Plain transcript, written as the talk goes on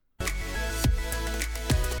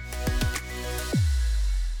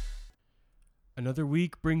Another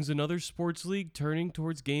week brings another sports league turning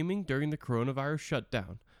towards gaming during the coronavirus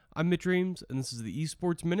shutdown. I'm Mitch Reams, and this is the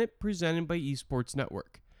Esports Minute presented by Esports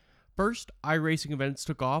Network. First, iRacing events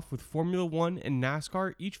took off with Formula One and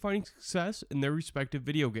NASCAR each finding success in their respective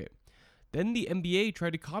video game. Then the NBA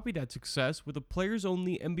tried to copy that success with a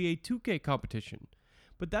players-only NBA 2K competition.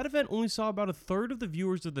 But that event only saw about a third of the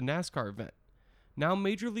viewers of the NASCAR event. Now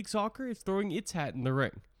Major League Soccer is throwing its hat in the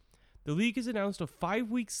ring. The league has announced a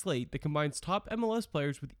 5-week slate that combines top MLS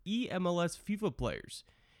players with eMLS FIFA players.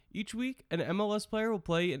 Each week, an MLS player will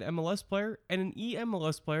play an MLS player, and an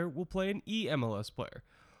eMLS player will play an eMLS player.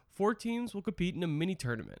 4 teams will compete in a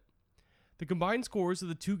mini-tournament. The combined scores of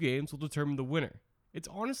the 2 games will determine the winner. It's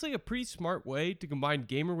honestly a pretty smart way to combine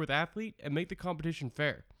gamer with athlete and make the competition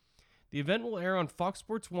fair. The event will air on Fox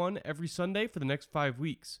Sports 1 every Sunday for the next 5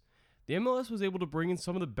 weeks. The MLS was able to bring in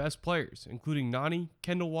some of the best players, including Nani,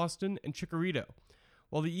 Kendall Waston, and Chicharito.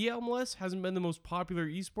 While the eMLS hasn't been the most popular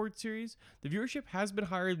esports series, the viewership has been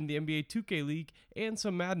higher than the NBA 2K League and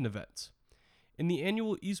some Madden events. In the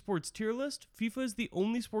annual esports tier list, FIFA is the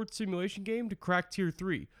only sports simulation game to crack tier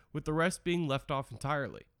 3, with the rest being left off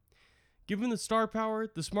entirely. Given the star power,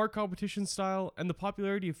 the smart competition style, and the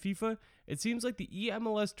popularity of FIFA, it seems like the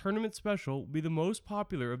eMLS Tournament Special will be the most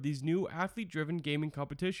popular of these new athlete-driven gaming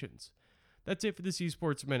competitions. That's it for this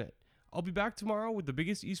Esports Minute. I'll be back tomorrow with the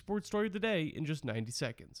biggest esports story of the day in just 90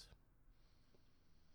 seconds.